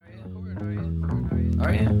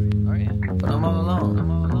Are you? But I'm all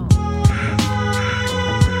alone. I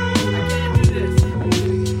can't do this.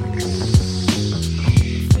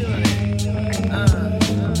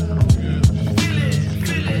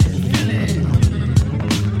 Feeling it. Feel it.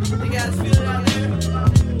 You guys feel it out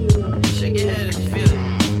there? Shake your head if you feel it.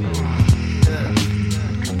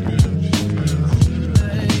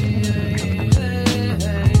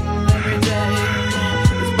 Every day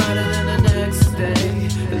is brighter than the next day.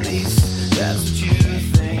 At least that's what you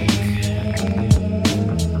think.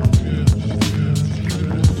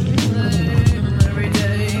 Every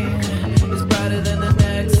day is brighter than the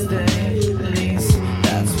next day. At least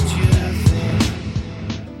that's what you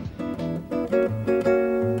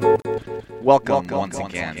think. Welcome once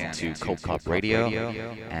again to Cold Pop Radio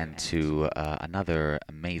and to another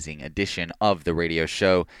amazing edition of the radio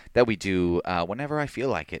show that we do whenever I feel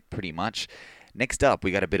like it, pretty much. Next up,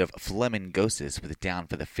 we got a bit of Flamingosis with Down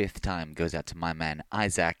for the Fifth Time. Goes out to my man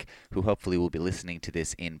Isaac, who hopefully will be listening to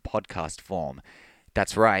this in podcast form.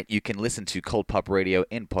 That's right, you can listen to Cold Pop Radio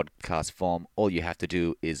in podcast form. All you have to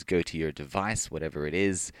do is go to your device, whatever it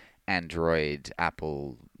is, Android,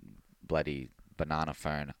 Apple, bloody banana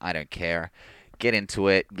phone, I don't care. Get into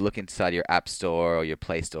it, look inside your app store or your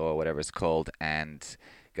Play Store, whatever it's called, and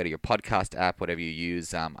go to your podcast app, whatever you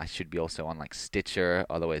use. I should be also on like Stitcher,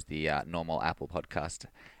 otherwise the normal Apple podcast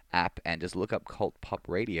app, and just look up Cult Pop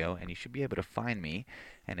Radio and you should be able to find me.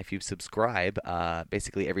 And if you subscribe,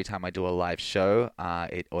 basically every time I do a live show,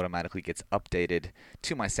 it automatically gets updated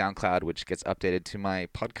to my SoundCloud, which gets updated to my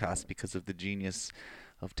podcast because of the genius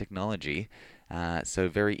of technology. So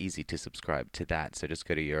very easy to subscribe to that. So just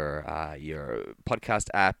go to your podcast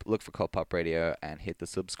app, look for Cult Pop Radio, and hit the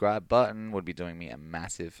subscribe button. Would be doing me a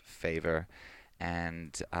massive favor.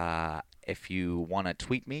 And if you want to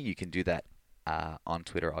tweet me, you can do that on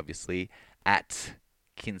Twitter, obviously, at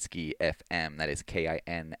Kinsky FM. That is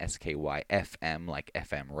KINSKY FM, like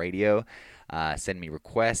FM radio. Send me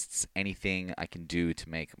requests, anything I can do to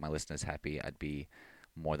make my listeners happy. I'd be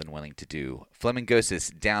more than willing to do.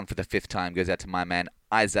 Flamingosis, Down for the Fifth Time, goes out to my man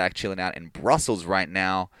Isaac, chilling out in Brussels right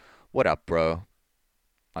now. What up, bro?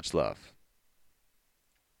 Much love.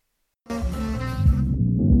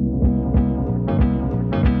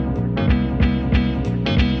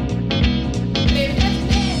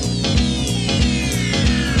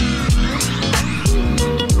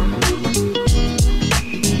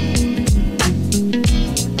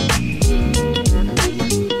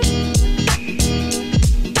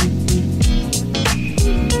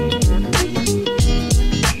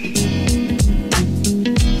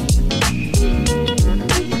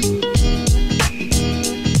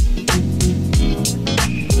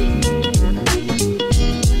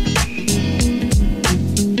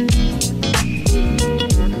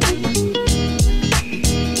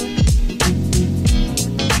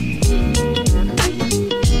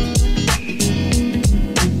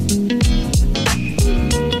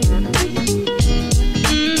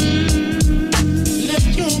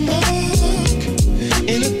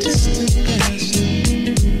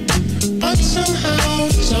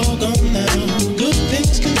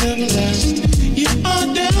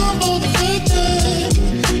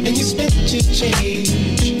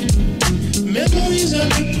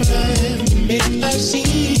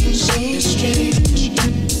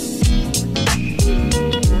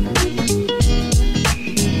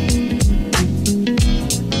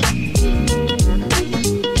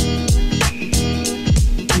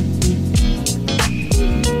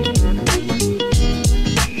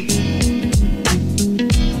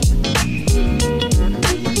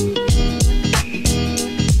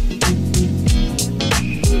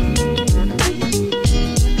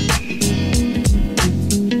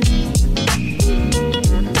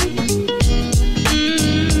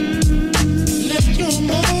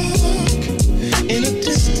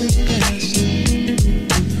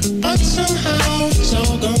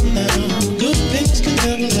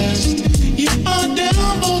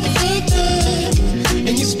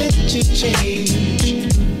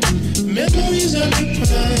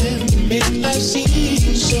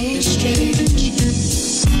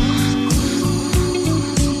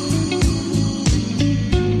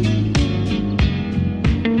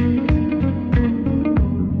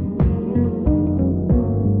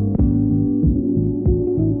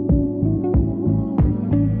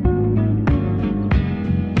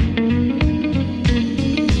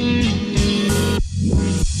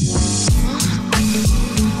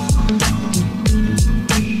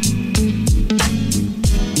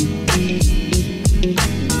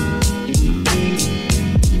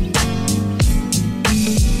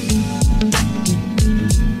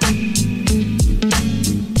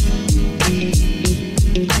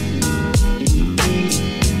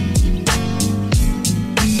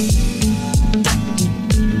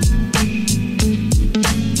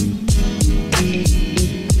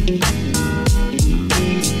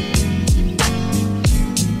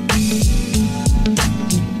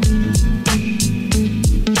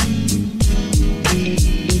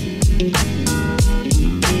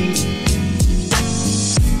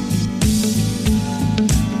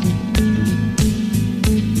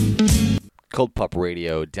 Cold Pop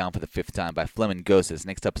Radio, Down for the Fifth Time by Flamingosis.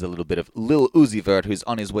 Next up is a little bit of Lil Uzi Vert, who's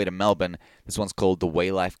on his way to Melbourne. This one's called The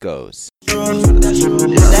Way Life Goes.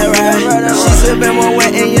 That right. She sippin' one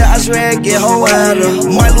wet and yeah, I swear it get her wetter.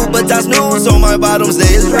 My Louboutins news on my bottoms,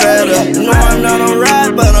 they is redder. No, I'm not a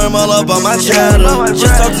rat, but I'm all up on my cheddar.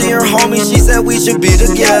 Just talked to your homie, she said we should be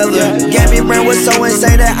together. Gabby Brand was so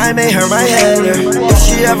insane that I made her my header. If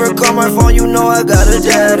she ever call my phone, you know I got a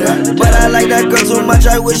deader. But I like that girl too much,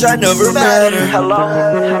 I wish I never met her.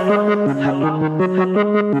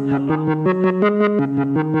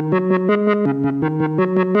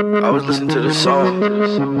 I was listening to this song.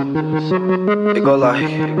 It go like,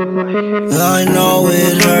 I know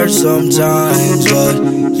it hurts sometimes, but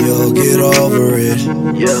you'll get over it.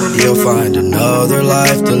 yeah, You'll find another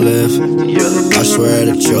life to live. yeah, I swear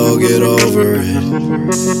that you'll get over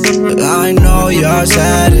it. I know you're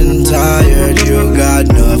sad and tired, you got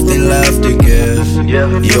nothing left to give.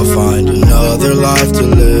 yeah, You'll find another life to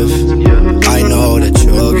live. yeah, I know that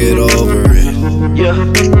you'll get over it. yeah.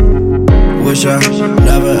 Wish I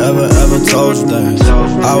never ever told you things.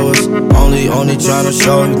 I was only trying to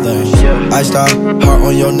show you things. I stopped, heart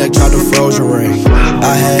on your neck, tried to froze your ring.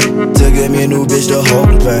 I had to get me a new bitch to hold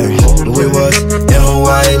the pain. We was in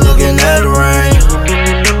Hawaii looking at the rain.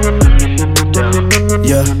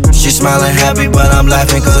 Yeah, she smiling happy, but I'm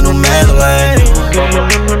laughing cause a new Madeline.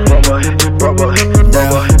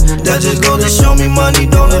 Damn, that just go to show me money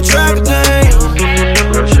don't attract a thing.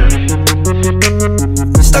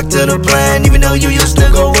 Stuck to the plan, even though you used to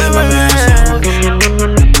go with my man.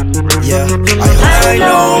 Yeah, I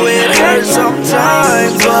know it hurts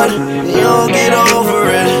sometimes, but you'll get over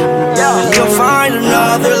it. You'll find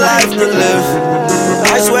another life to live.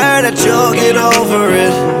 I swear that you'll get over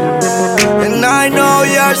it. And I know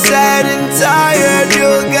you're sad and tired, you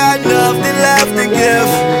got nothing left to give.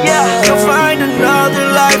 You'll find another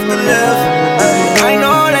life to live. I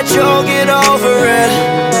know that you'll get over it.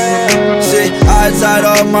 I tied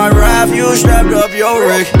up my raft, you strapped up your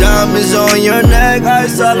rig. Diamonds on your neck,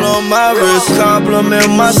 ice all on my wrist. Compliment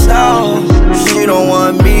my style. She don't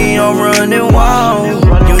want me, I'm running wild.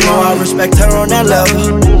 You know I respect her on that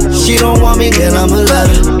level. She don't want me, then I'ma let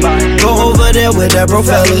her go over there with that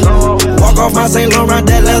propeller. Walk off my St. Laurent,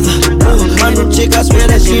 that leather. My new chick, I swear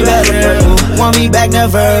that she better. Want me back,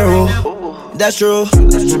 never. That's true,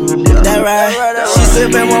 that right. She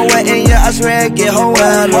sippin' one wet and yeah, I swear it get her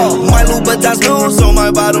wetter. My Louboutins news on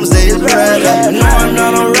my bottoms, they is redder. No, I'm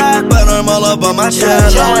not a rat, but I'm all up on my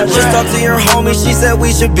cheddar. Just talked to your homie, she said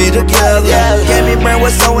we should be together. Gabby Brand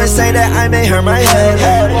was so insane that I made her my head.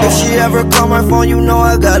 If she ever call my phone, you know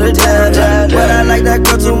I got a dead. But I like that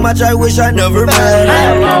girl too much, I wish I never met her.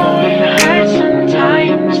 I know it hurts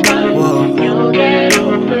sometimes, but you'll get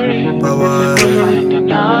over it. Bye-bye. Find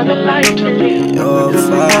another life to live. You're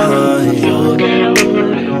fine. You'll get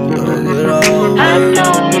over it. I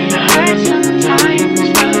know it hurts sometimes,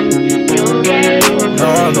 but you'll get over it.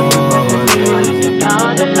 Find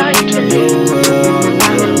another life to live.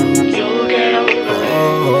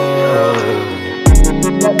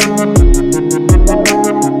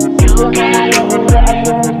 You'll get over it. You'll get over it.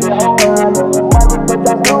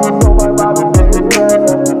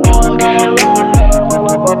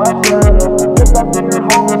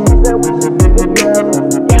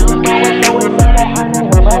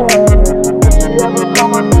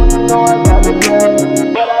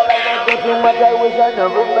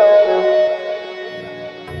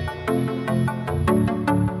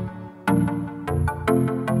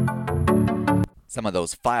 Some of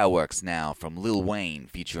those fireworks now from Lil Wayne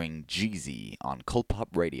featuring Jeezy on Cold Pop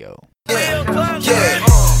Radio. Yeah,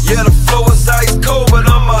 the flow is ice cold, but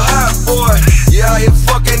I'm a hot boy. Yeah, I ain't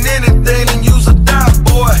fucking anything and use a dot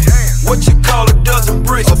boy. What you call a dozen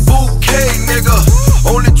bricks? A bouquet, nigga.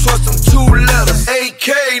 Only trust them 2 letters.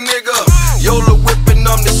 AK, nigga. Yola whipping,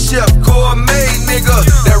 I'm the chef. Gourmet, nigga.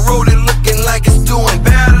 That rollie looking like it's doing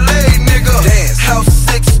ballet, nigga. Dance. House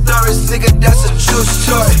 6 stories, nigga, that's a true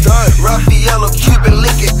story. Raffaello, Cuban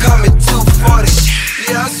Lincoln, coming 240.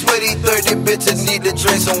 Yeah, I swear these 30 bitches need to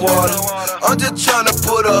drink some water. I'm just tryna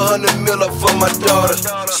put 100 mil up for my daughter.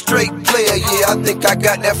 Straight player, yeah, I think I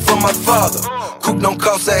got that from my father. Coop don't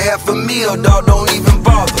cost a $500,000, dog, don't even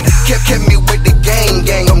bother. Kept me with the gang,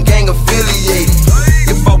 I'm gang affiliated.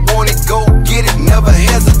 If I want it, go get it, never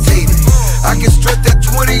hesitated. I can stretch that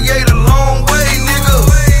 28 a long way, nigga.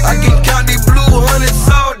 I can count these blue hundreds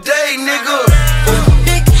all day, nigga.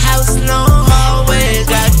 Big house, no hallways,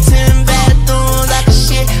 got 10 bathrooms, I can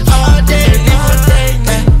shit all day, all day,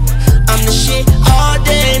 man. I'm the shit all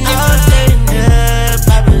day, all day, man.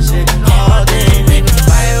 Poppin' shit all day, nigga.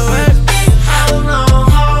 Fireworks, big house, no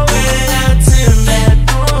hallways, got 10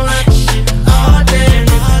 bathrooms,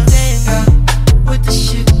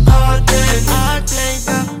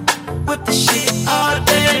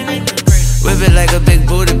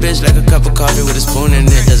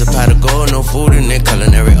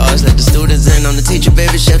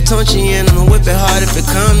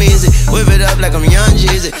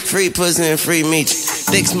 it. Free pussy and free meat.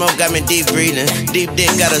 Big smoke got me deep breathing. Deep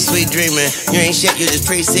dick got a sweet dreaming. You ain't shit, you just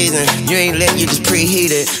pre-season. You ain't lit, you just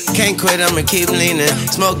preheated. Can't quit, I'ma keep leaning.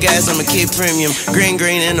 Smoke gas, I'ma keep premium. Green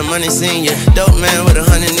and the money senior. Dope man with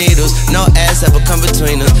 100 needles. No ass ever come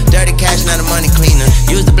between us. Dirty cash, not a money cleaner.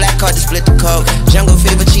 Use the black card to split the coke. Jungle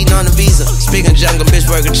fever, cheating on the visa. Speaking jungle, bitch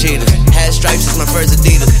working cheater. Had stripes, it's my first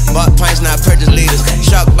Adidas. Bought pints, not purchase leaders.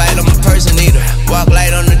 Shark bite, I'm a person eater. Walk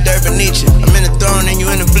light on the dirt beneath you. I'm in the throne and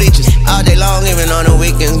you in the bleachers. All day long, even on the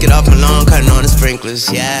weekends. Get off my lawn, cutting on the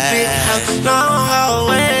sprinklers, yeah. Big house, long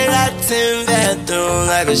hallway, got 10 bathrooms,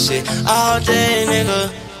 like a shit. All day,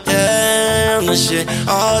 nigga, yeah, I'm the shit.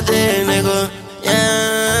 All day, nigga,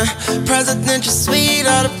 yeah. Presidential suite,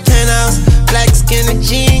 all the penthouse. Black skin and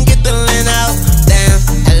jean, get the lint out. Damn,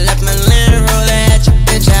 I left my Land Roller at your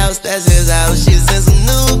bitch house. That's his house. She sent some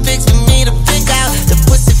new pics for me to pick out. The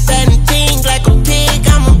pussy fat and pink like a pig.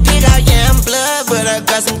 I'm a pig out, yeah, I'm blood, but I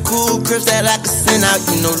got some cool crips that I can send out.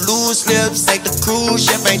 You know, loose lips, like the cruise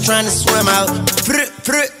ship ain't trying to swim out.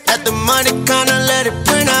 At the money counter, let it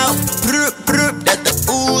print out. At the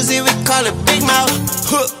Uzi, we call it Big Mouth.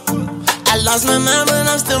 I lost my mind, but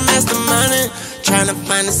I'm still masterminding. Tryna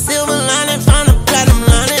find the silver lining, find the platinum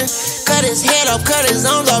lining. Cut his head off, cut his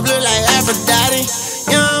arms off, look like Aphrodite.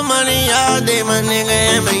 Young money all day, my nigga,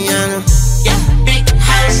 and Rihanna. Yeah, big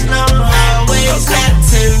house, no hallways, got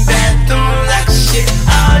 10 bathrooms, like shit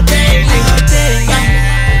all day, nigga.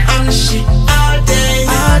 Yeah, I'm the shit all day,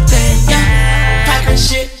 yeah. Poppin'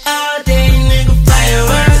 shit all day, nigga.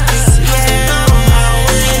 Fireworks, yeah. No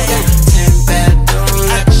hallways, got 10 bathrooms,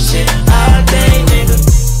 like shit all day, nigga.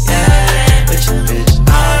 Yeah, with your bitch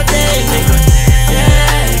all day, nigga.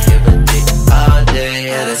 Yeah, give a dick all day,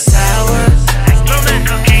 yeah, that's how it works.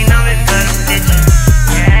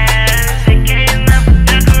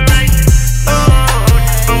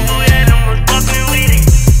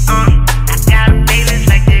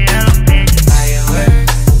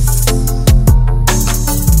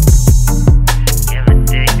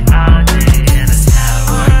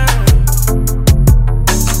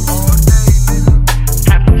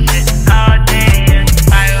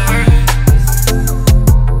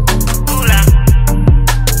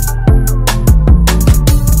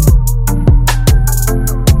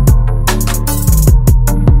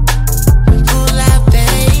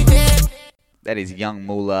 That is Young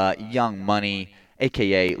Moolah, Young Money,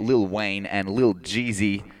 aka Lil Wayne and Lil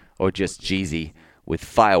Jeezy, or just Jeezy, with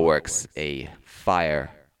Fireworks, a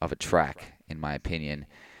fire of a track, in my opinion.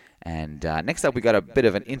 And next up, we got a bit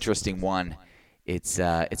of an interesting one. It's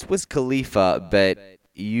Wiz Khalifa, but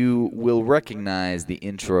you will recognize the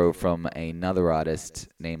intro from another artist,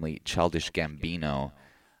 namely Childish Gambino.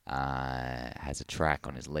 Has a track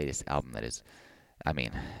on his latest album that is, I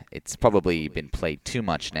mean, it's probably been played too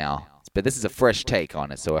much now. But this is a fresh take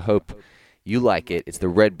on it, so I hope you like it. It's the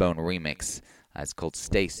Redbone remix. It's called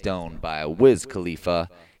Stay Stoned by Wiz Khalifa.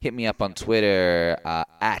 Hit me up on Twitter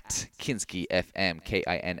at KinskyFM,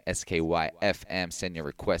 KINSKYFM. Send your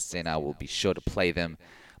requests in. I will be sure to play them.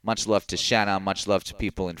 Much love to Shanna. Much love to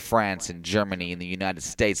people in France and Germany and the United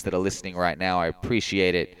States that are listening right now. I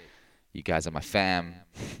appreciate it. You guys are my fam.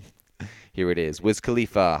 Here it is. Wiz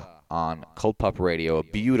Khalifa on Cold Pop Radio. A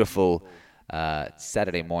beautiful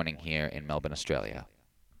Saturday morning here in Melbourne, Australia.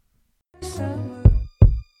 You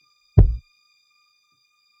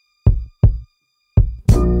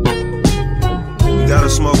gotta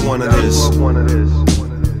smoke one of this.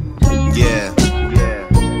 Yeah.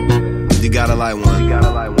 You gotta light one.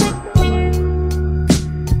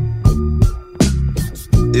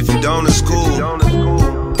 If you don't, it's cool.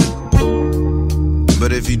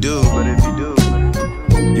 But if you do,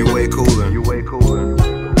 you're way cooler.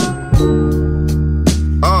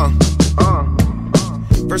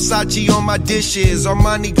 Versace on my dishes,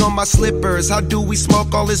 Armani on my slippers. How do we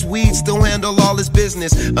smoke all this weed, still handle all this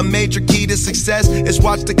business? A major key to success is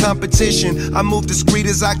watch the competition. I move discreet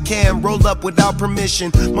as I can, roll up without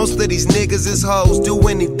permission. Most of these niggas is hoes, do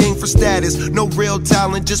anything for status. No real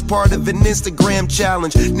talent, just part of an Instagram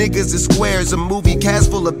challenge. Niggas is squares, a movie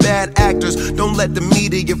cast full of bad actors. Don't let the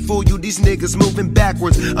media fool you, these niggas moving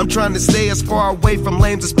backwards. I'm trying to stay as far away from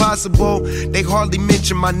lames as possible. They hardly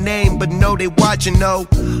mention my name, but know they watching, though.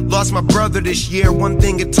 Lost my brother this year. One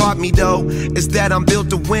thing it taught me though is that I'm built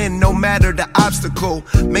to win no matter the obstacle.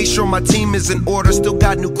 Make sure my team is in order, still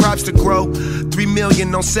got new crops to grow. 3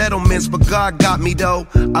 million on settlements, but God got me though.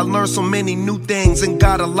 I learned so many new things and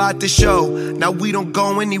got a lot to show. Now we don't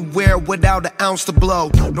go anywhere without an ounce to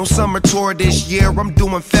blow. No summer tour this year, I'm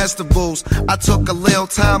doing festivals. I took a little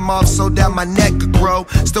time off so that my neck could grow.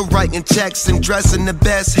 Still writing checks and dressing the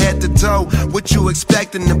best head to toe. What you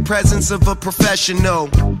expect in the presence of a professional?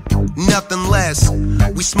 Nothing less.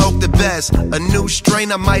 We smoke the best. A new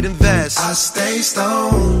strain I might invest. I stay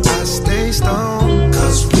stoned,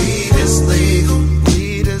 cause weed is legal,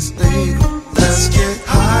 weed is legal. Let's get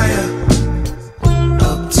higher,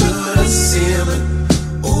 up to the ceiling.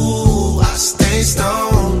 Ooh, I stay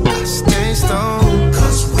stoned,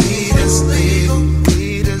 cause weed is legal,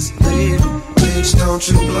 weed is legal. Bitch, don't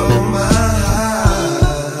you blow my high.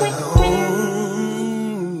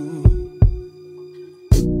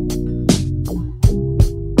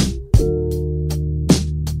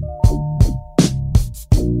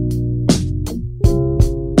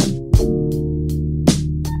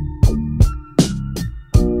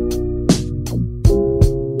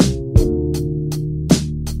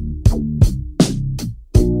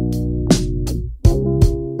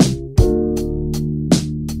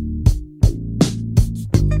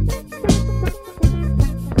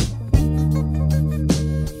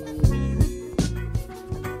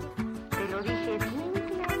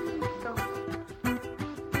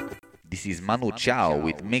 This is Manu Chao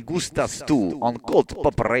with Me Gustas Tú on Cult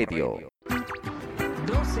Pop Radio.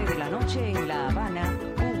 12 de la noche en La Habana,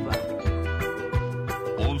 Cuba.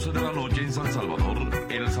 11 de la noche en San Salvador,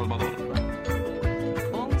 El Salvador.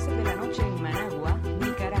 11 de la noche en Managua,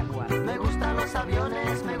 Nicaragua. Me gustan los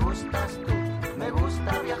aviones, me gustas tú. Me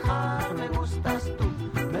gusta viajar, me gustas tú.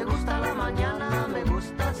 Me gusta la mañana, me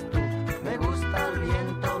gustas tú. Me gusta el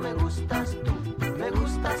viento, me gustas tú. Me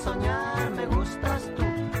gusta soñar, me gustas tú.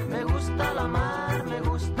 Me gusta la mar, me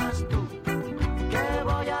gustas tú. ¿Qué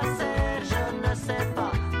voy a hacer? Je ne sais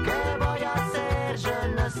pas. ¿Qué voy a hacer? Je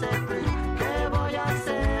ne sais plus. ¿Qué voy a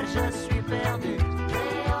hacer? Je suis perdu.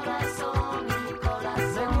 ¿Qué horas son, mi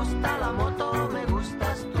corazón? Me gusta la moto, me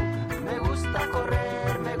gustas tú. Me gusta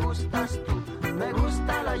correr, me gustas tú. Me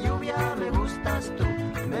gusta la lluvia, me gustas tú.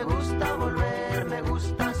 Me gusta volver, me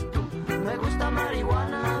gustas tú. Me gusta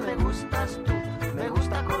marihuana, me gustas tú. Me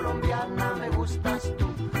gusta colombiana, me gustas tú.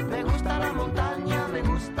 Me gusta la montaña, me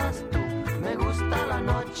gustas tú. Me gusta la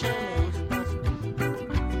noche.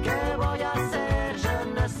 ¿Qué voy a hacer? Je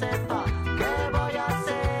ne sais pas. ¿Qué voy a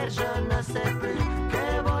hacer? Je ne sais plus.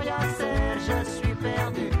 ¿Qué voy a hacer? Je suis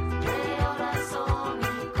perdu. ¿Qué horas son,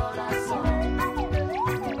 mi corazón?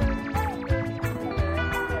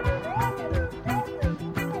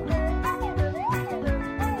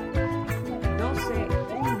 12,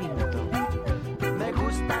 1 minuto. Me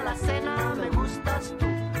gusta la cena, me gustas tú.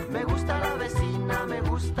 Me gusta la vecina, me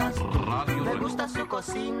gustas tú. Radio Me gusta su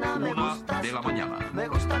cocina, me 1 gustas de la tú. mañana. Me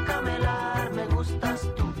gusta camelar, me gustas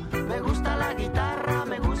tú. Me gusta la guitarra,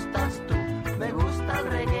 me gustas tú. Me gusta el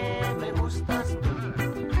reggae, me gustas tú.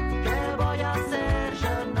 ¿Qué voy a hacer?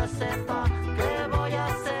 Je ne sais pas. ¿Qué voy a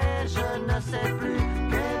hacer? Je ne sais plus.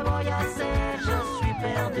 ¿Qué voy a hacer? Je suis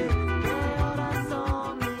perdu. ¿Qué horas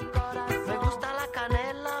son, mi corazón? Me gusta la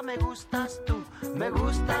canela, me gustas tú. Me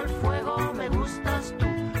gusta el fuego, me gustas tú.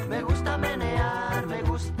 Me gusta menear, me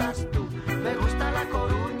gustas tú. Me gusta la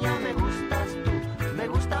coruña, me gustas tú. Me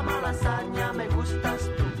gusta malasaña, me gustas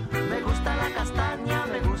tú. Me gusta la castaña,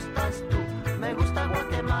 me gustas tú. Me gusta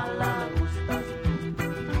Guatemala, me gustas tú.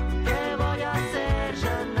 ¿Qué voy a hacer?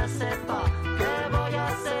 Je ne sais pas. ¿Qué voy a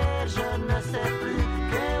hacer? Je ne sais plus.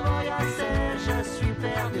 ¿Qué voy a hacer? Je suis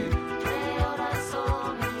perdu. ¿Qué horas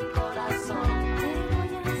son, mi corazón? ¿Qué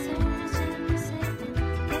voy a hacer? Je ne sais plus.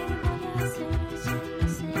 ¿Qué voy a hacer? Je ne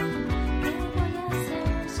sais plus. ¿Qué voy a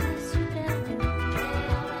hacer? Je suis perdu. ¿Qué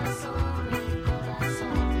horas son, mi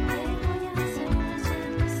corazón? ¿Qué voy a hacer? Je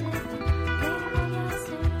ne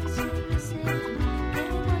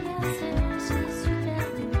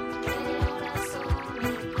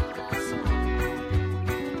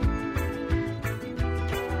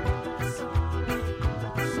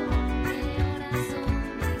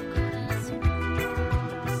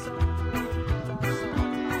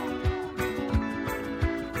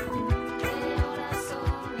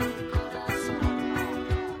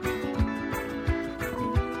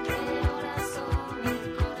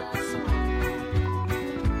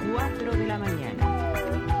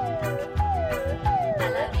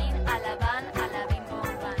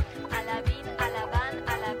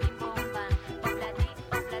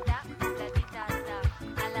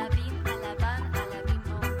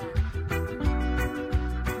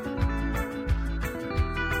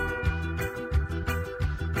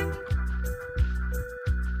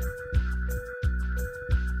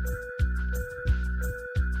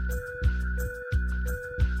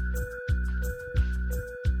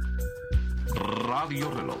Radio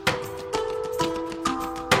Reloj.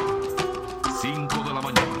 5 de la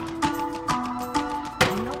mañana.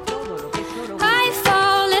 I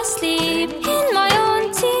fall asleep in my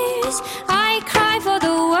own tears. I cry for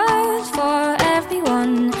the world, for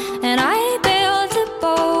everyone. And I build a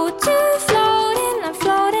boat to float in. I'm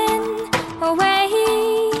floating away.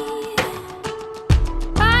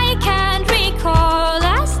 I can't recall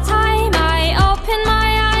last time I opened my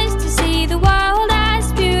eyes to see the world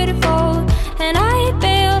as beautiful. And I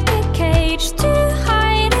built a cage to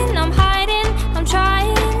hide in. I'm hiding, I'm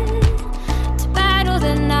trying to battle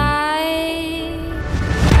the night.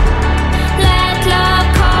 Let love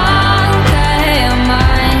conquer your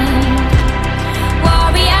mind.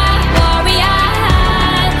 Warrior, warrior,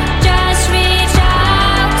 just reach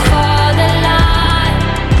out for the light.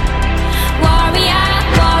 Warrior,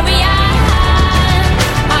 warrior,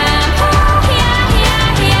 I am here, here,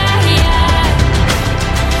 here, here.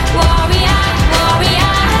 Warrior,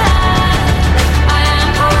 warrior, I am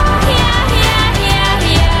here, here, here,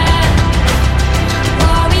 here.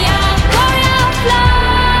 Warrior, warrior of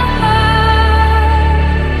love.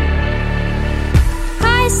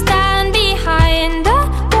 I stand behind a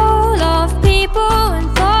wall of people and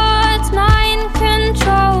thoughts, mind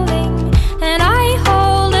controlling, and I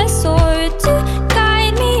hold a sword to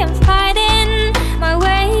guide me. I'm fighting my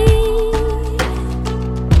way.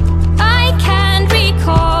 I can't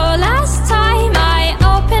recall last time I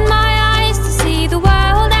opened my eyes to see the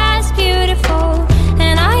world as beautiful.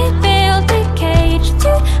 And I built a cage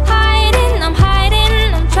to hide in. I'm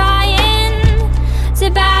hiding, I'm trying to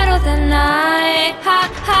battle the night. Ha,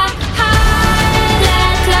 ha, ha.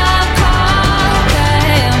 Let love conquer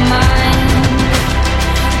your mind.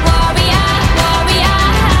 Warrior, warrior,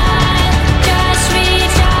 just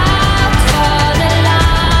reach out for the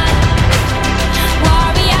light.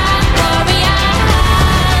 Warrior, warrior,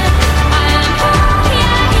 I am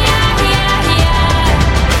here, here, here, here.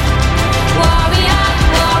 Warrior,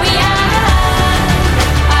 warrior,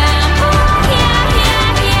 I am here, here,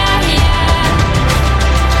 here, here.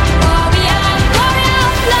 Warrior, warrior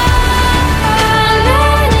of love,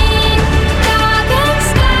 underneath darkened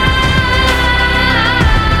skies.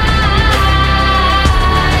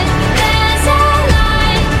 There's a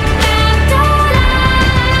light kept alive.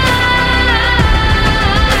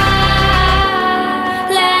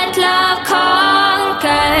 Let love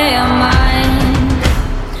conquer your mind.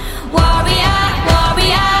 Warrior,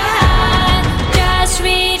 warrior, just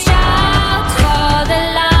reach out for the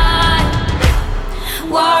light.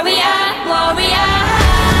 Warrior, warrior,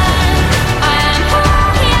 I am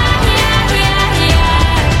here, here, here, here.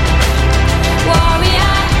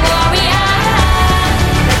 Warrior, warrior,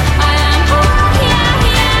 I am here,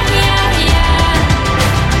 here, here, here.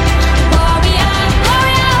 Warrior,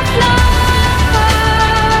 warrior of love.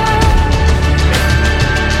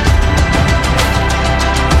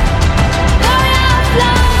 Warrior of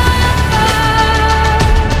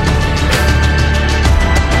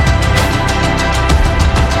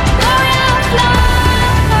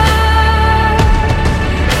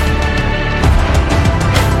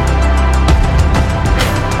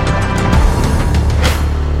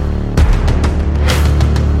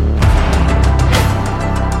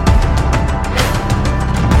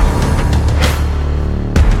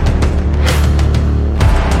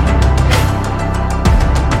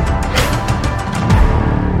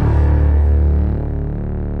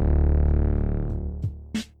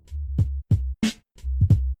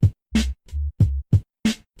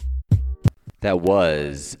That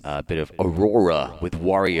was a bit of Aurora with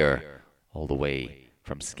Warrior, all the way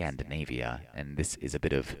from Scandinavia. And this is a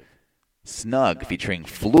bit of Snug featuring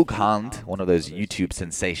Flughand, one of those YouTube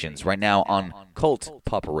sensations, right now on Cult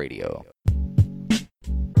Pop Radio.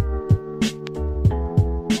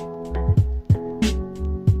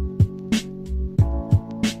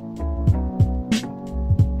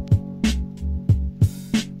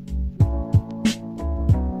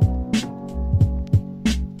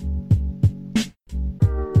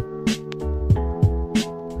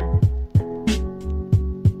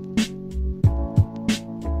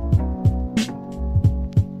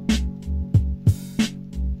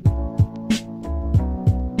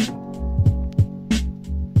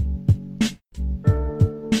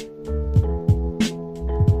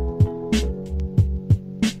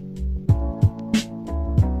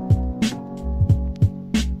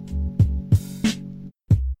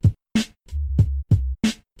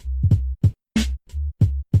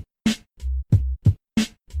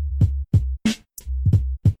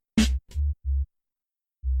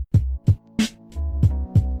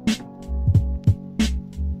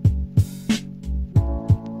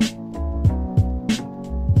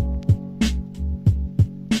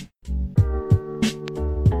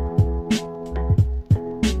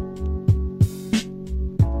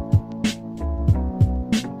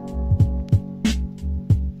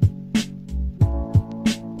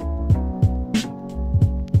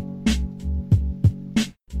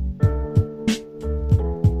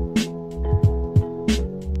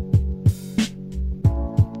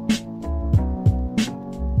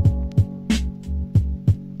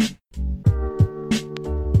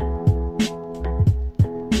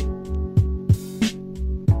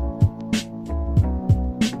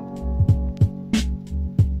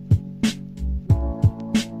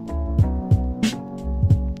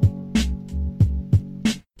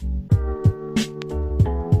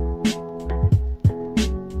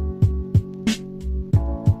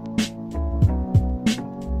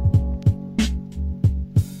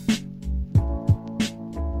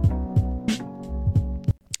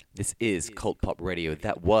 This is Cult Pop Radio.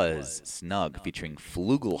 That was Snug featuring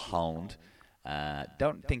Flugelhound.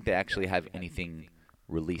 Don't think they actually have anything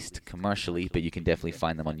released commercially, but you can definitely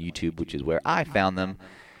find them on YouTube, which is where I found them.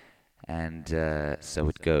 And so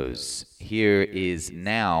it goes. Here is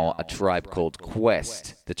now A Tribe Called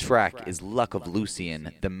Quest. The track is Luck of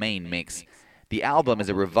Lucian, the main mix. The album is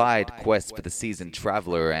a revived Quest for the Seasoned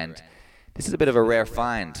Traveler, and this is a bit of a rare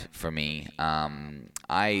find for me.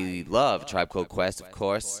 I love Tribe Called Quest, of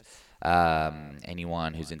course.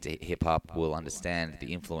 Anyone who's into hip-hop will understand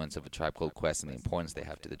the influence of A Tribe Called Quest and the importance they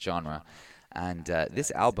have to the genre. And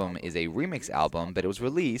this album is a remix album, but it was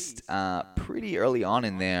released pretty early on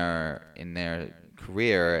in their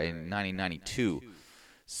career in 1992.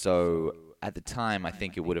 So at the time, I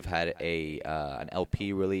think it would have had an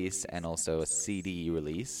LP release and also a CD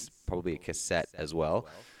release, probably a cassette as well.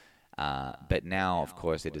 But now, of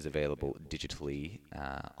course, it is available digitally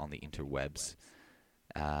on the interwebs.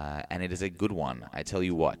 And it is a good one. I tell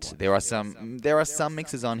you what, there are some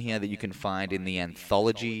mixes on here that you can find in the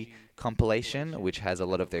Anthology compilation, which has a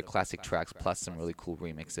lot of their classic tracks plus some really cool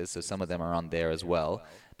remixes. So some of them are on there as well,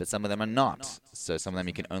 but some of them are not. So some of them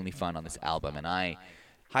you can only find on this album, and I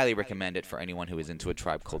highly recommend it for anyone who is into A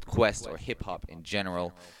Tribe Called Quest or hip hop in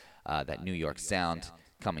general. That New York sound,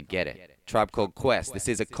 come and get it. Tribe Called Quest. This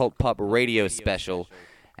is a Cult Pop Radio special,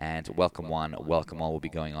 and welcome one, welcome all will be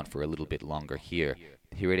going on for a little bit longer here.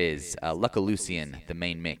 Here it is, Luck of Lucian, the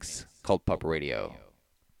main mix, Cult Pop Radio.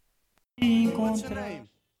 What's your name?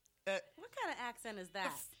 What kind of accent is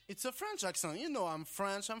that? It's a French accent. You know I'm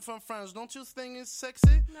French. I'm from France. Don't you think it's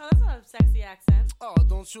sexy? No, that's not a sexy accent. Oh,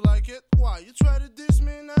 don't you like it? Why, you try to diss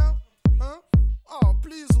me now? Huh? Oh,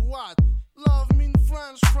 please, what? Love mean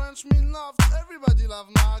French, French mean love. Everybody love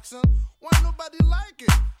my accent. Why nobody like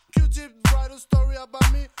it? Q-Tip write a story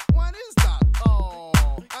about me. What is that? Oh,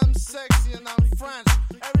 I'm sexy and I'm French.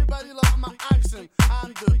 Everybody love my accent.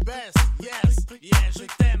 I'm the best. Yes, yeah, je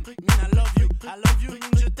t'aime. Mean I love you. I love you.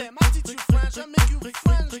 Mean je t'aime. I teach you French. I make you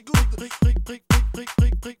French good. Click y'all. Click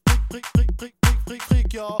y'all. Click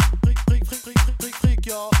y'all. Click y'all.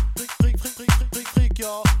 Click y'all. Click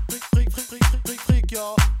y'all. Click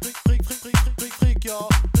y'all.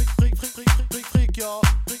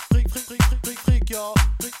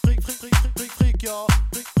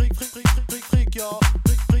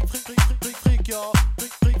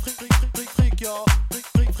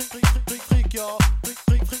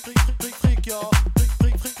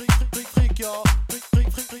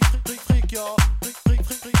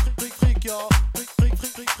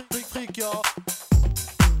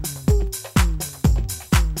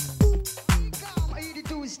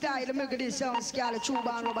 Style, the make this sound scale, true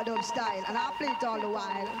band rubber dub style, and I play it all the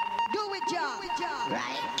while. Do it, y'all.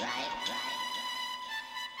 Right.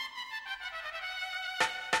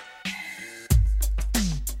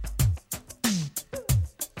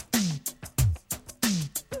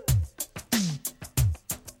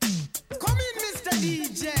 Come in, Mr.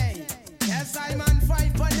 DJ. Yes, I'm on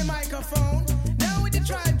 5 on the microphone. Now with the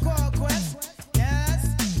Tribe Called Quest.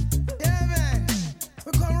 Yes, yeah, man.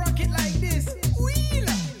 We gonna rock it like this.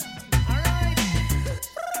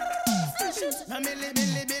 Milli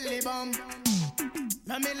billy billy bum,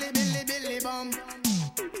 milli billy billy bum,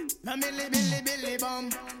 milli billy billy bum,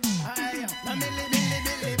 aye, milli billy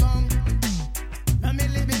billy bum,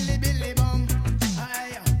 milli billy billy bum,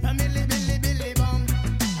 aye, milli billy billy bum,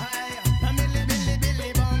 aye, milli billy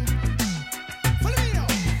billy bum. Follow me now.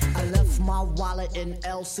 I left my wallet in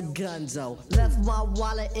El Segundo. Left my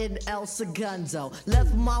wallet in El Segundo.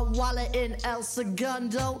 Left my wallet in El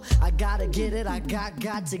Segundo. I gotta get it. I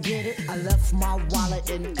got to get it. I left my wallet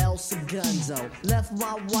in El Segundo. Left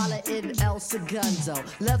my wallet in El Segundo.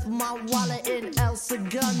 Left my wallet in El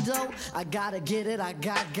Segundo. I gotta get it. I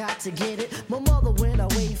got to get it. My mother went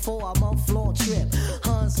away for a month-long trip.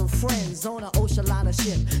 Her and some friends on an ocean liner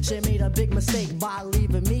ship. She made a big mistake by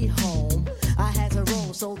leaving me home. I had to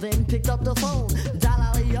roam, so then picked up the phone. Dial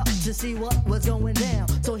up to see what was going down.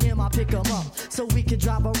 Told him I'd pick him up so we could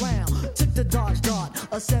drive around. Took the Dodge Dart,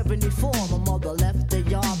 a 74. My mother left the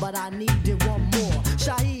yard, but I needed one more.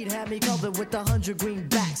 Shaheed had me covered with 100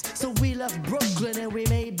 greenbacks. So we left Brooklyn and we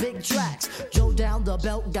made big tracks. Drove down the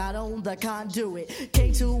belt, got on the conduit.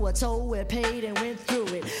 Came to a toll, we paid and went through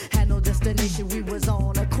it. Had no destination, we was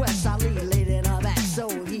on a quest. Ali laid in her back so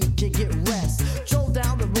he could get rest. Drove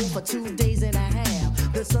down the road for 2 days and a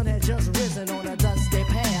half. The sun had just risen on a dusty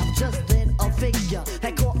path. Just then a figure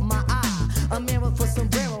had caught my eye. A man with a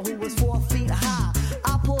sombrero who was 4 feet high.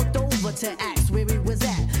 I pulled over to ask where he was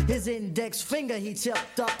at. His index finger, he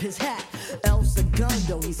tipped up his hat. El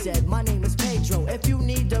Segundo, he said, my name is Pedro. If you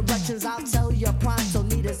need directions, I'll tell you pronto.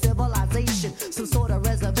 Need a civilization, some sort of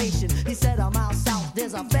reservation.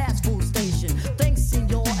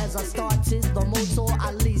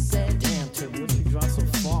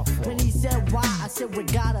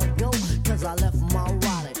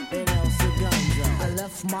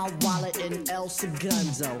 left my wallet in El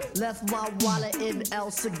Segundo. Left my wallet in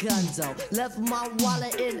El Segundo. Left my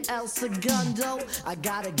wallet in El Segundo. I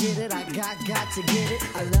gotta get it, I got to get it.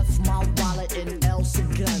 I left my wallet in El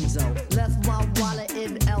Segundo. Left my wallet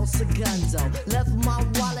in El Segundo. Left my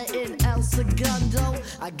wallet in El Segundo.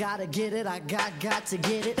 I gotta get it, I got to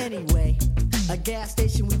get it. Anyway, a gas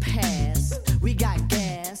station we passed. We got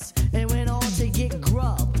gas and went on to get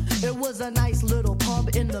grub. It was a nice little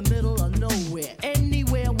pub in the middle of nowhere.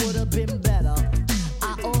 Anywhere would have been better.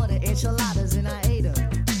 I ordered enchiladas and I ate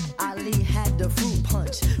them. Ali had the fruit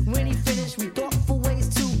punch. When he finished, we thought for ways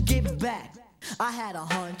to get back. I had a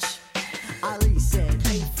hunch. Ali said,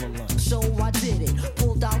 pay for lunch. So I did it.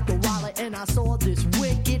 Pulled out the wallet and I saw this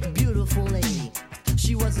wicked, beautiful lady.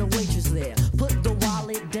 She was a waitress there. Put the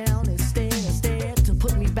wallet down and stared to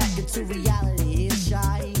put me back into reality. It's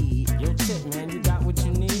shy. Yo, chick, man, you got what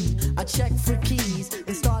you need? I checked for keys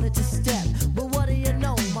and started to step. But what do you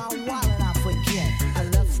know? My wallet I forget. I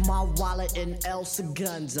left my wallet in El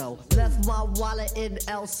Segundo. Left my wallet in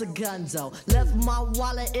El Segundo. Left my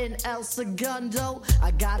wallet in El Segundo. I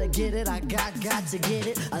gotta get it, I got to get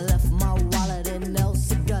it. I left my wallet in El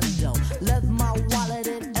Segundo. Left my wallet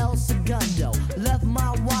in El Segundo. Left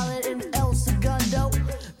my wallet in El Segundo.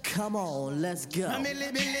 Come on, let's go.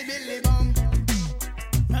 Billy, Billy, Billy, bum.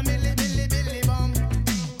 Billy, Billy, Billy, bum.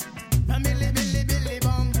 Billy, Billy, Billy,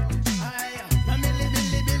 bum. Billy,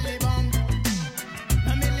 Billy, Billy, bum.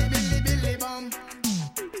 Billy, Billy, Billy, bum.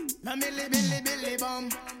 Billy, Billy, Billy, bum.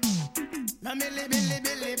 Billy, Billy,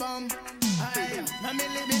 Billy, bum.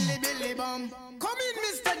 Billy, Billy, Billy, bum. Come in,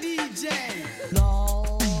 Mr. DJ.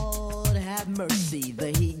 Lord have mercy.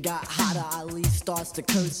 The heat got hotter. Ali starts to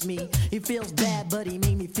curse me. He feels bad, but he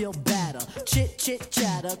made me feel better. Chit, chit,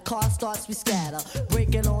 chatter. Car starts, we scatter.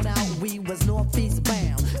 Breaking on out, we was northeast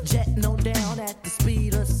bound. Jetting on down at the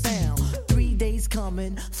speed of sound. 3 days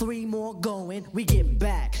coming, 3 more going. We get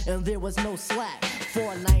back, and there was no slack.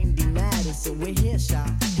 490 Madison, we're here, shy.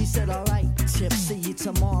 He said, alright, Chip, see you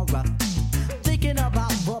tomorrow. Thinking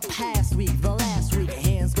about the past week, the last week.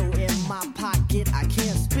 Hands go in my pocket, I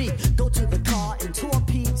can't speak. Go to the car and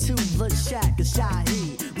torpedo to the shack of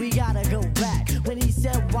Shaheed. We gotta go back. When he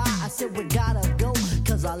said why, I said we gotta go.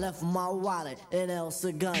 Cause I left my wallet in El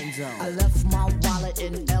Segundo. I left my wallet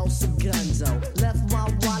in El Segundo. Left my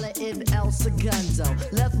wallet in El Segundo.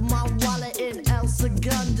 Left my wallet in El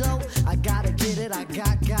Segundo. I gotta get it, I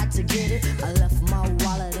got to get it. I left my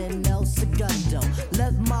wallet in El Segundo.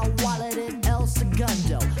 Left my wallet in El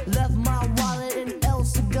Segundo. Left my wallet in El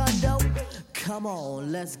Segundo. Come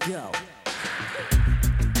on, let's go.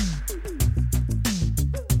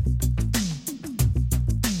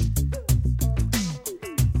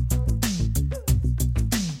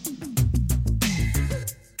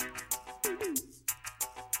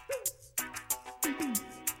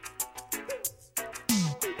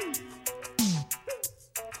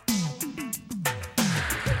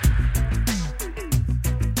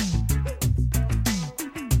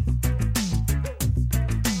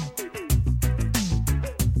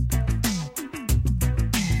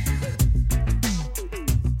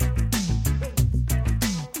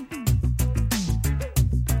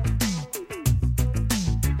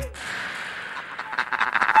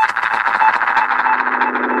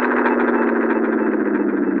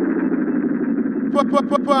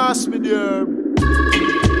 Pass me there.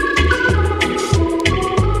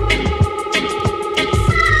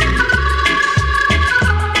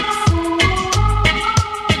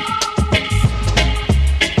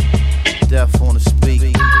 Death on the speak. Yo.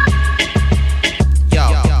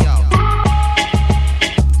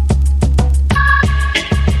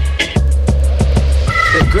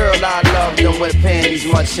 The girl I love don't wear panties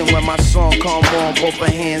much, and when my song come on, both her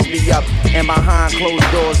hands be up. And behind closed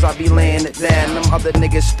doors, I be laying it down. Them other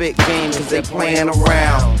niggas spit game cause they playing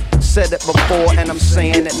around. Said it before and I'm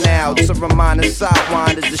saying it now. To remind the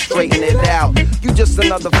sidewinders to straighten it out. You just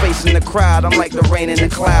another face in the crowd. I'm like the rain in the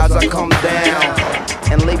clouds. I come down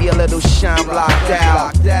and leave your little shine blocked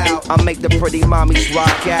out. I make the pretty mommies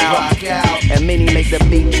rock out. And many make the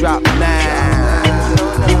beat drop now.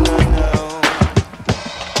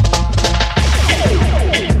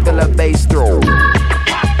 Feel a bass throw.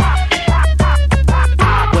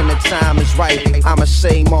 When the time is right, I'ma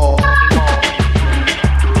say more.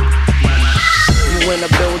 You in a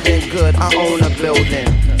building, good, I own a building.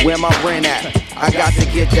 Where my rent at? I got to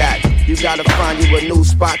get that. You gotta find you a new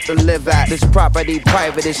spot to live at. This property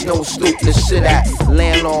private, it's no stoop to sit at.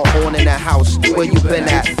 Landlord owning a house, where you been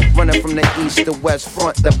at? Running from the east to west,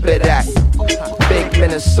 front the bid at. Big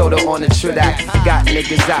Minnesota on the track. Got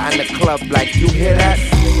niggas out in the club like, you hear that?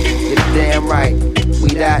 You're damn right. we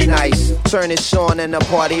that nice. Turn this on and the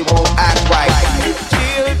party won't act right.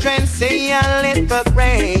 Children say a little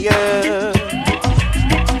prayer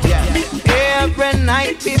every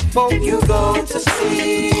night before you go to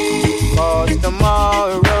sleep. Cause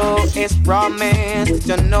tomorrow is promised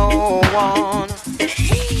to no one.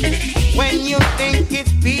 When you think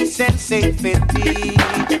it's peace and safety,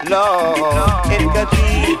 Lord, it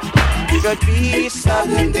could be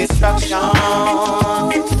sudden destruction.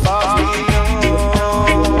 Cause we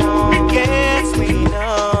know, yes we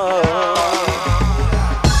know.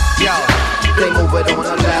 Yo, they move it on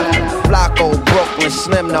the left. Flocko, Brooklyn,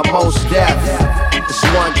 Slim, the most deaf. It's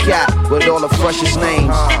one cat with all the freshest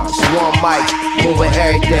names. It's one mic, moving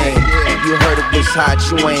everything. You heard it was hot,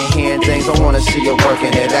 you ain't hearing things. I wanna see you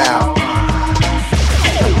working it out.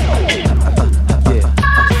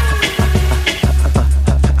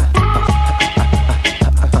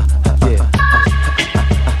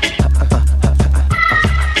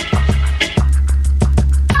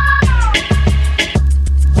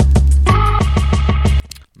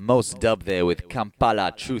 Mos Dub there with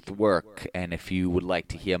Kampala Truth Work, and if you would like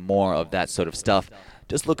to hear more of that sort of stuff,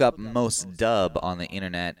 just look up Mos Dub on the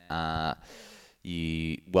internet. Mos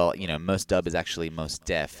Dub is actually Mos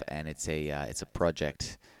Def, and it's a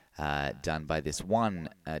project done by this one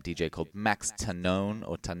DJ called Max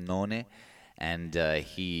Tanone, and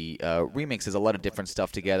he remixes a lot of different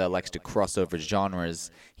stuff together, likes to cross over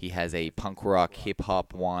genres. He has a punk rock, hip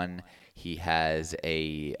hop one. He has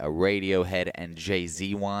a Radiohead and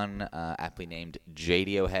Jay-Z one, aptly named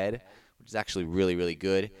Jadiohead, which is actually really, really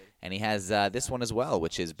good. And he has this one as well,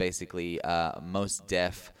 which is basically Mos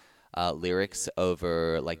Def lyrics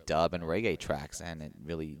over like dub and reggae tracks, and it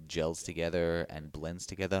really gels together and blends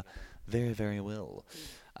together very, very well.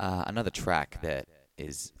 Another track that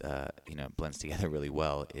is, blends together really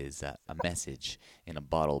well is A Message in a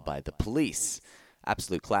Bottle by The Police.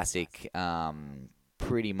 Absolute classic.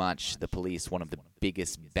 Pretty much The Police, one of the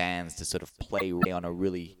biggest bands to sort of play on a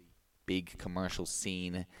really big commercial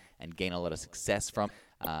scene and gain a lot of success from.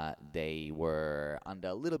 They were under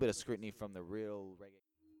a little bit of scrutiny from the real reggae.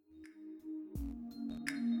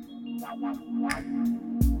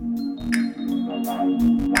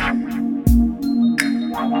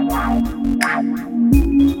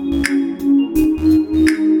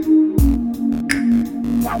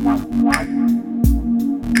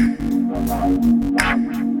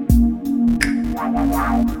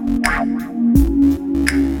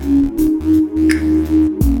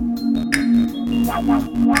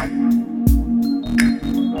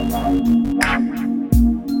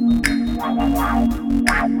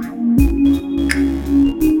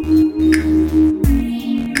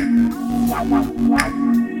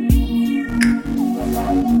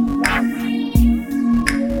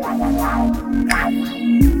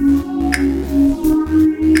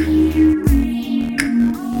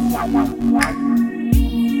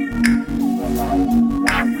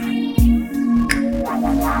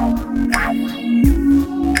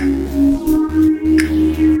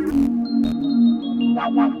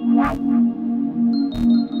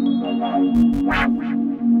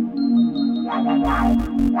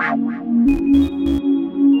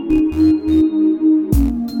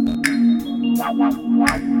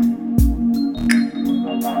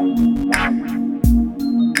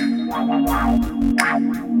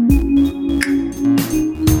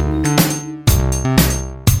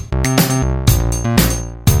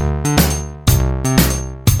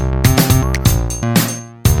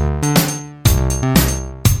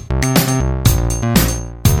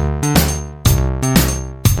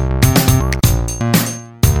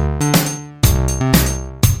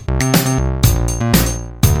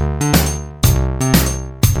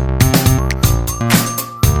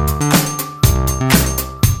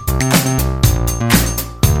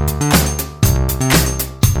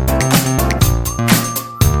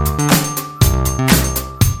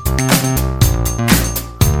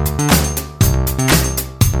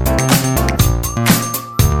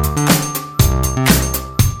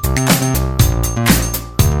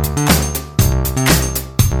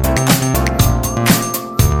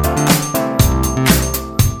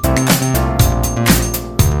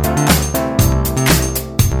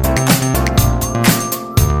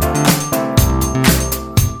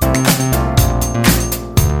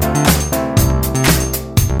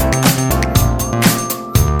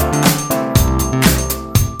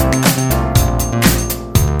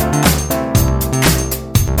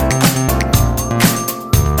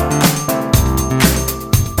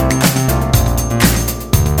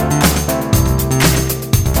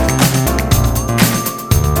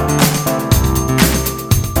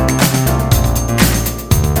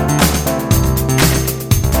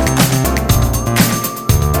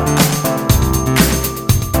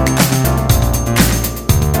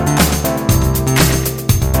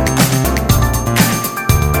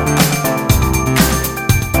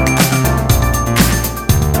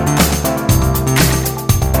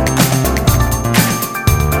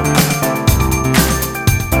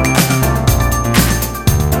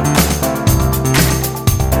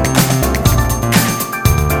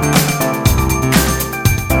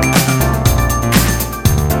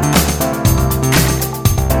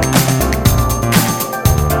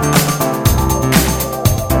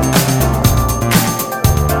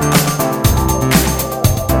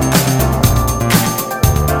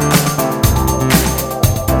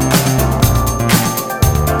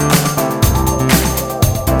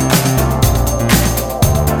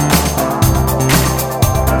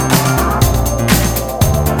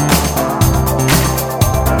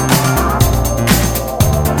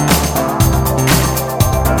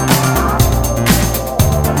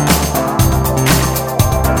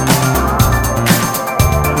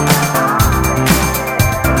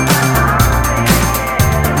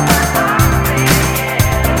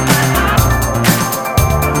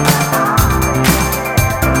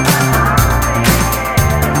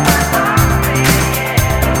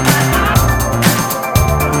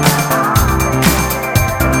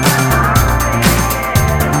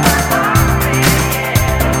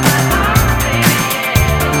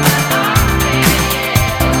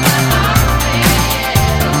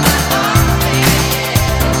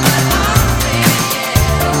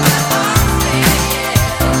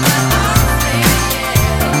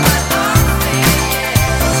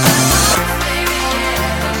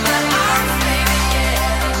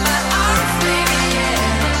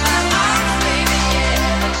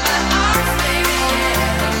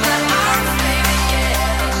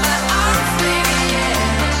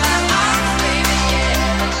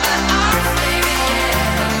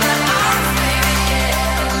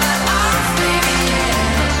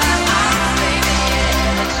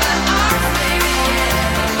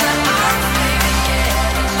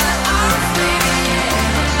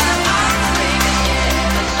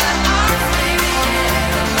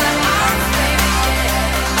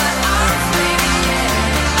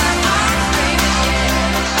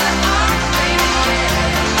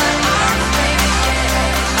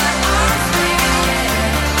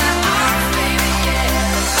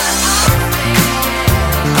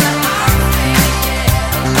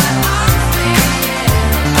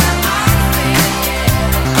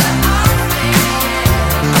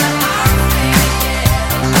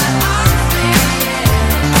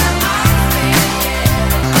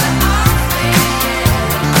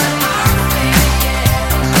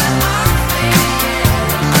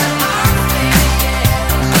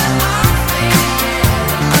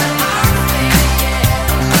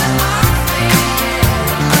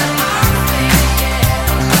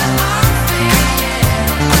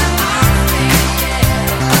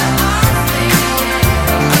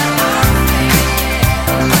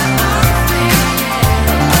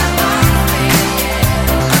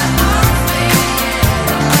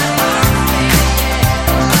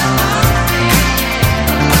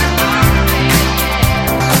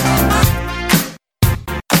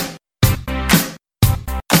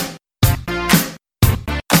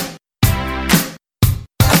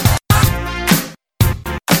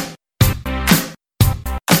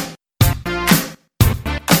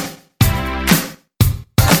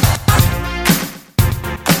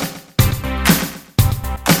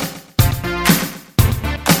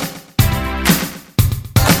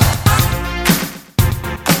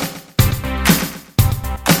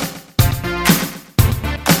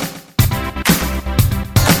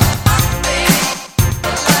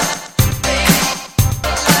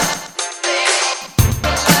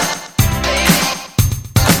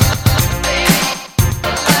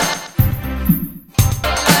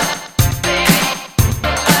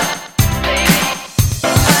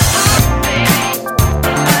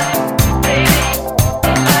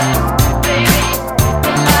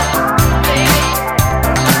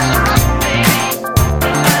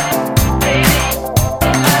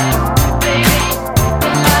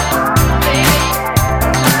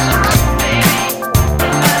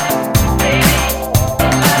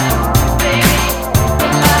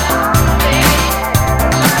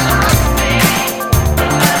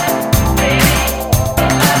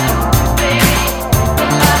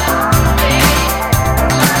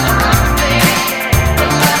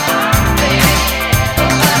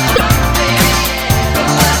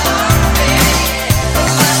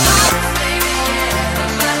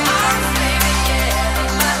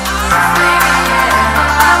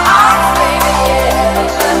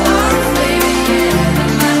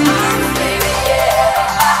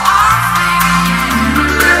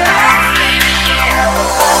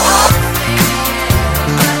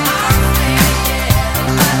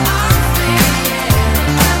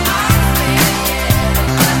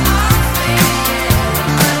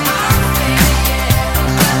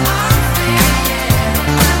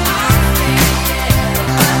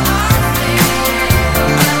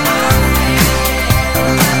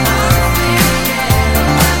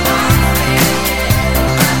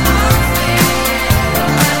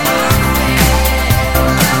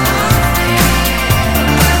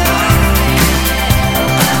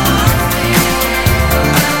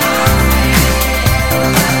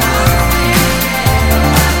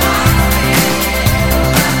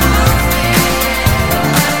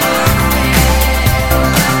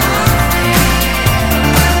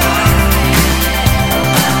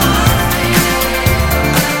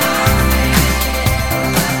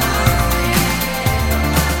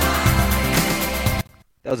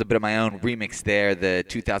 That was a bit of my own remix there, the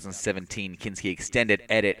 2017 Kinski extended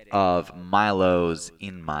edit of Milo's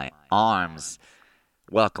In My Arms.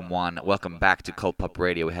 Welcome back to Cult Pop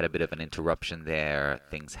Radio. We had a bit of an interruption there.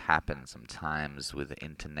 Things happen sometimes with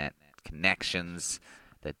internet connections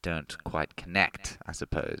that don't quite connect, I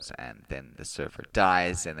suppose. And then the server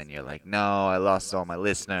dies, and then you're like, no, I lost all my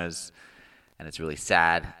listeners. And it's really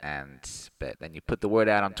sad, but then you put the word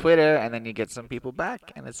out on Twitter, and then you get some people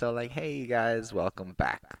back, and it's all like, hey, you guys, welcome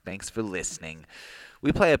back. Thanks for listening.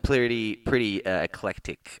 We play a pretty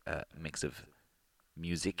eclectic mix of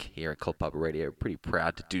music here at Cult Pop Radio. We're pretty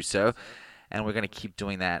proud to do so, and we're going to keep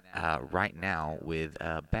doing that right now with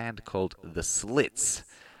a band called The Slits,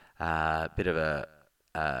 a bit of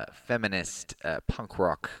a feminist punk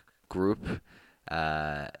rock group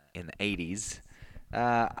in the 80s.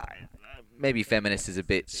 Maybe feminist is a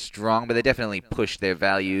bit strong, but they definitely pushed their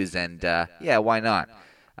values, and yeah, why not?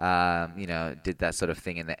 Did that sort of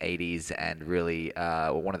thing in the 80s, and really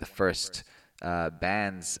were one of the first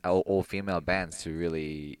bands, all-female bands, to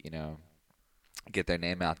really, get their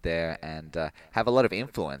name out there and have a lot of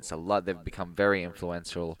influence. They've become very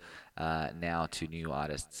influential now to new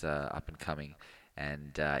artists up and coming,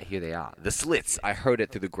 and here they are. The Slits, I heard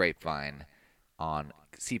it through the grapevine on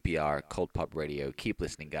CPR, Cult Pop Radio. Keep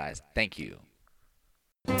listening, guys. Thank you.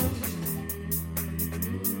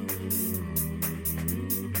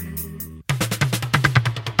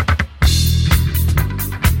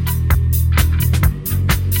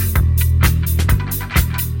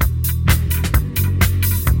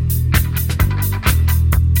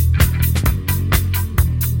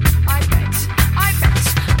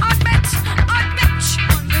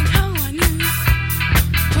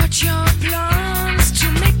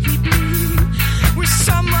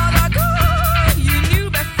 Some other girl you knew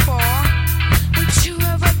before.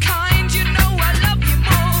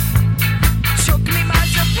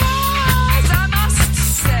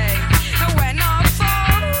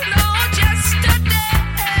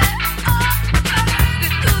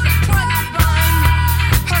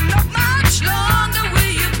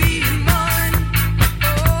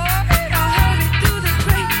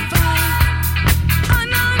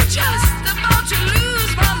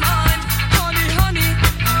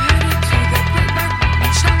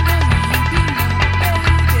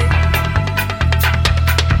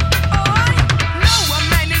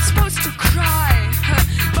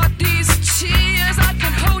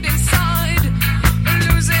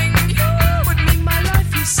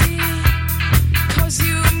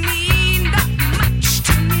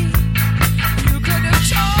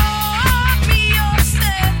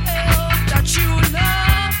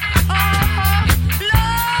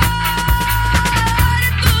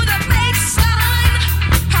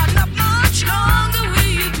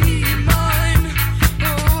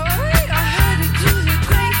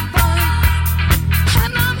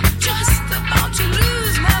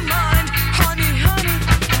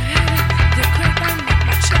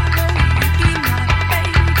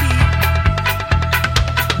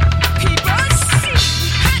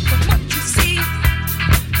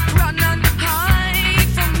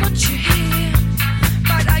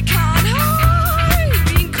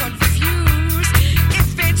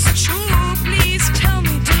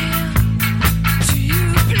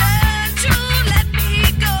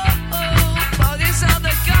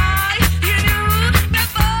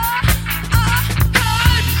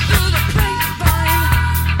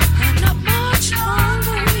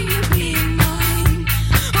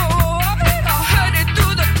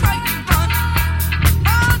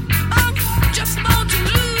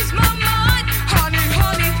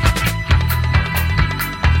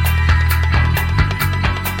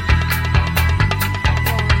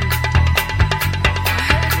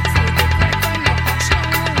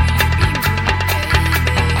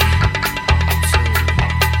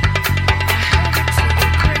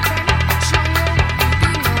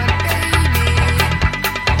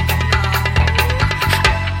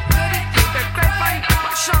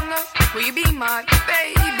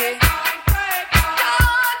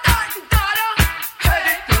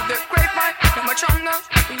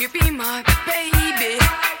 you be my baby?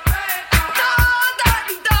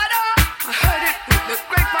 I heard it through the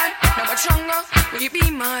grapevine. Now much longer will you be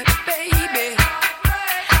my baby?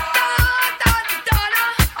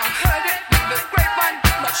 I heard it through the grapevine.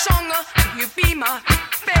 Much longer will you be my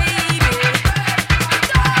baby?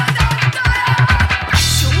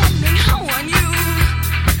 So wondering how I knew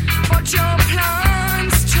about your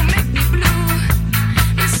plans to make me blue.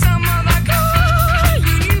 There's some other girl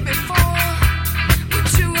you knew before. We're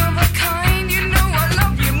two of a kind, you know I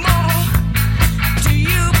love you more. Do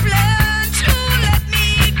you plan to let me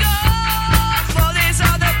go for this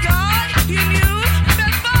other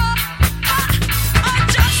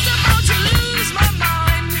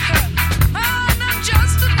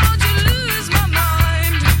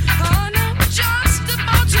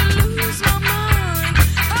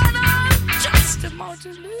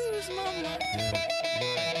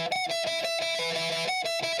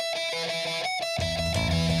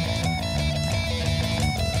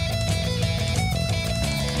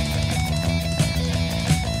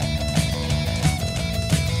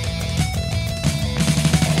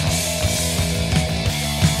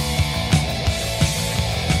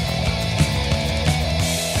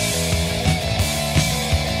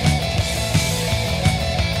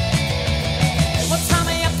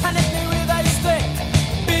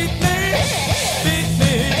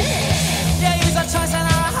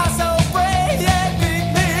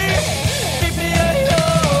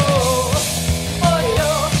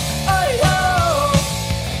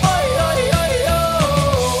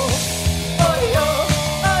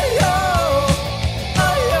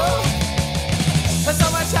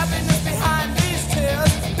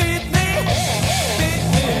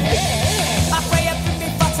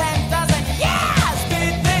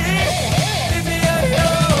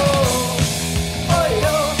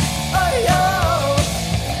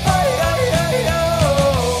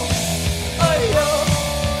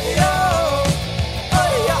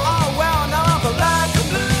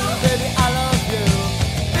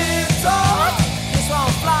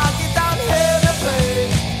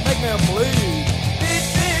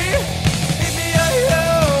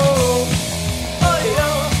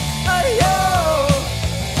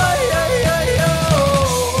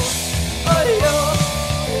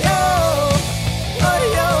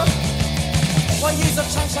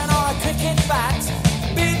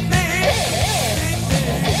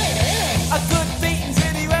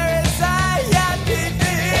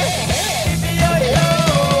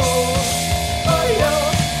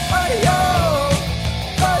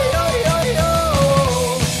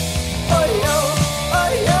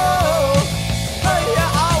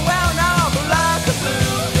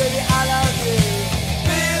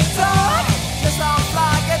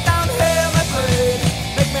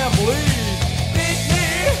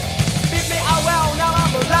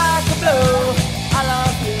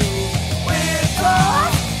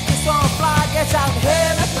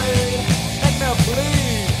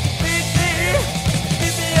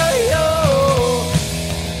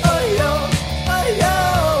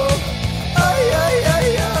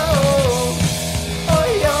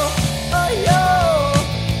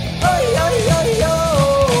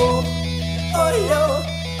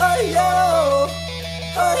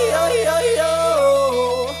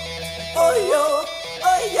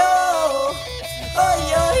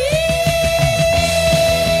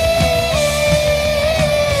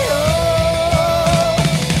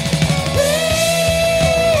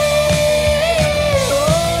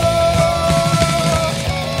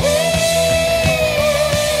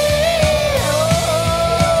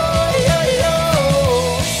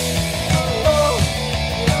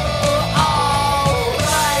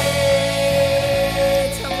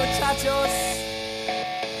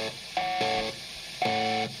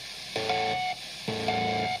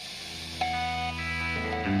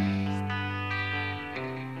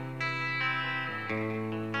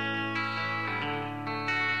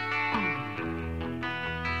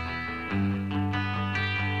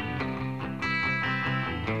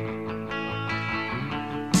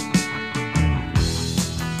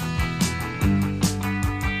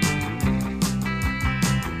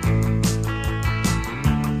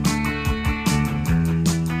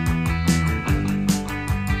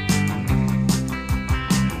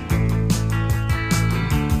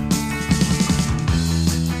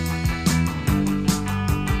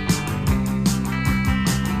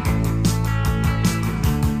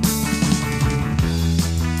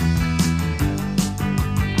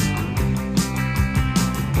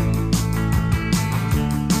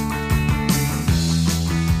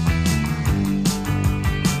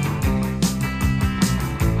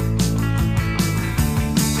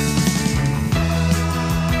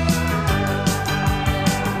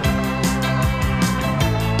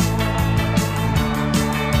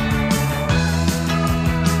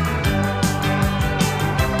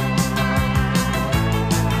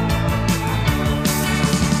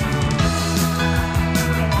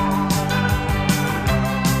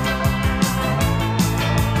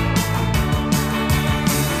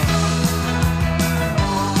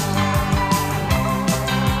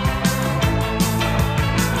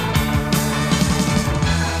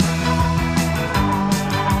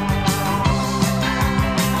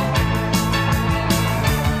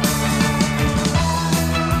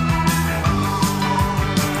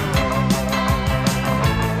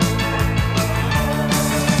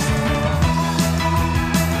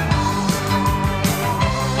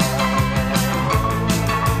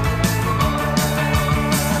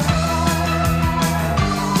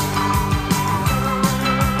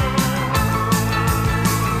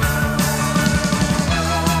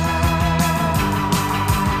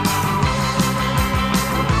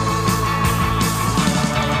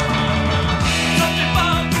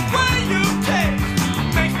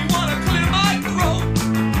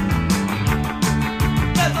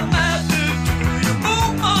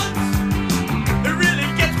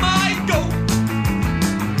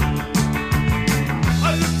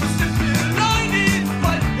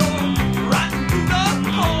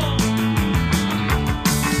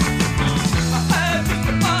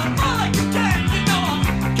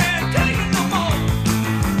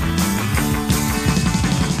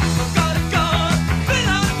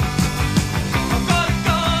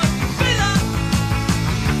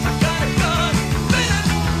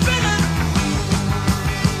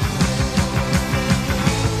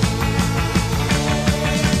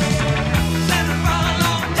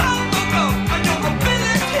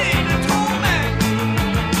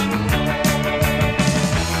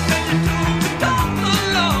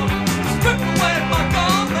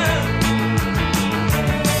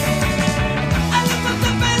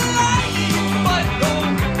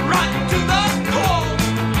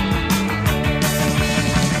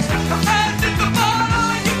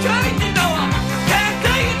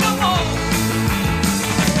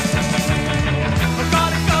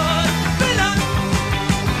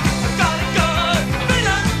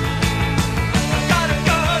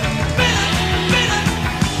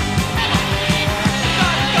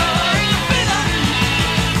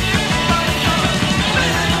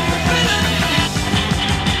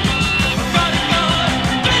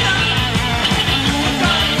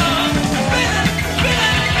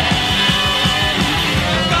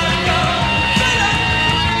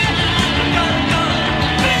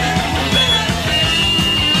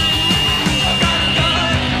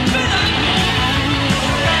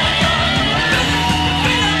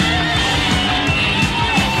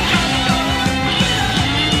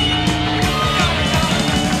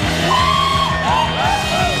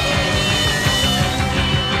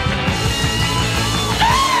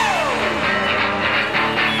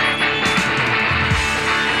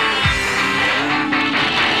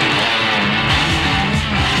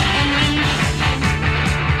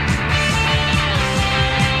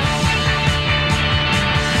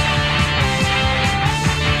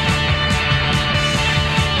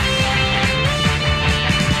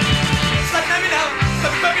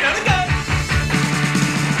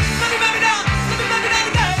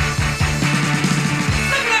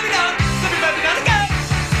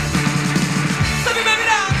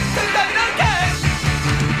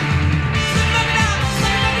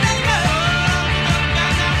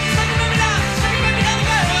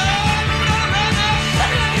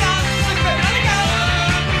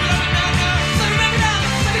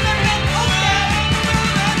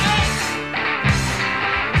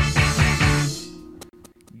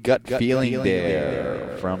Gut Feeling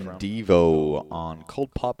there from Devo on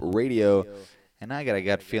Cold Pop Radio. And I got a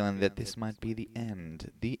gut feeling that this might be the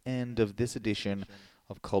end of this edition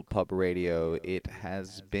of Cold Pop Radio. It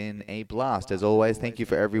has been a blast. As always, thank you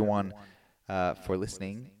for everyone for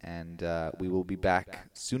listening, and we will be back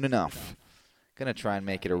soon enough. Gonna try and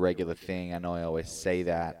make it a regular thing. I know I always say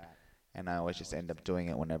that, and I always just end up doing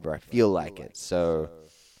it whenever I feel like it. So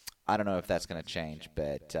I don't know if that's gonna change,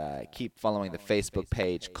 but keep following the Facebook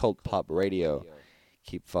page, Cold Pop Radio.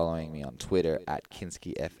 Keep following me on Twitter at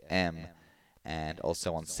KinskyFM. And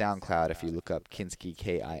also on SoundCloud, if you look up Kinsky,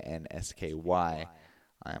 Kinsky, I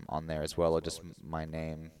am on there as well, or just my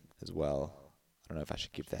name as well. I don't know if I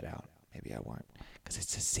should give that out. Maybe I won't, because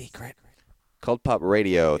it's a secret. Cold Pop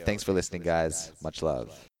Radio. Thanks for listening, guys. Much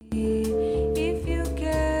love. If you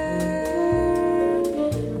can,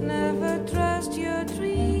 never trust your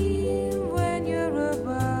dream when you're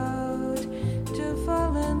about to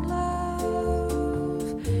fall in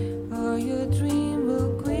love, or your dream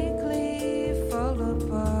will quickly fall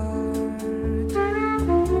apart.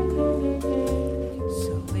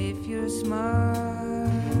 So if you're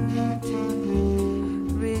smart,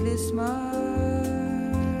 really smart,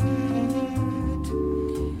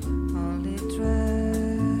 only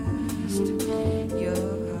trust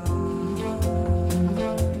your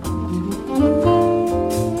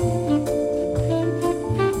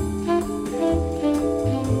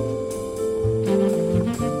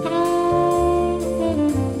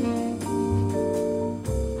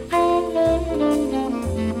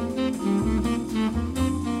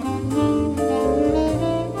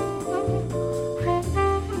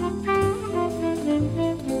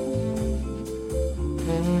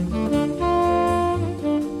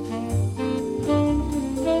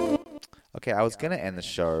Okay, I was going to end the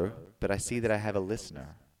show, but I see that I have a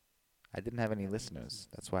listener. I didn't have any listeners.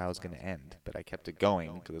 That's why I was going to end, but I kept it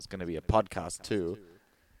going because it's going to be a podcast too.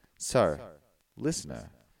 So, listener,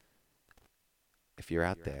 if you're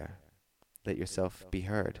out there, let yourself be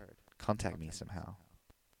heard. Contact me somehow.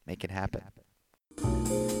 Make it happen.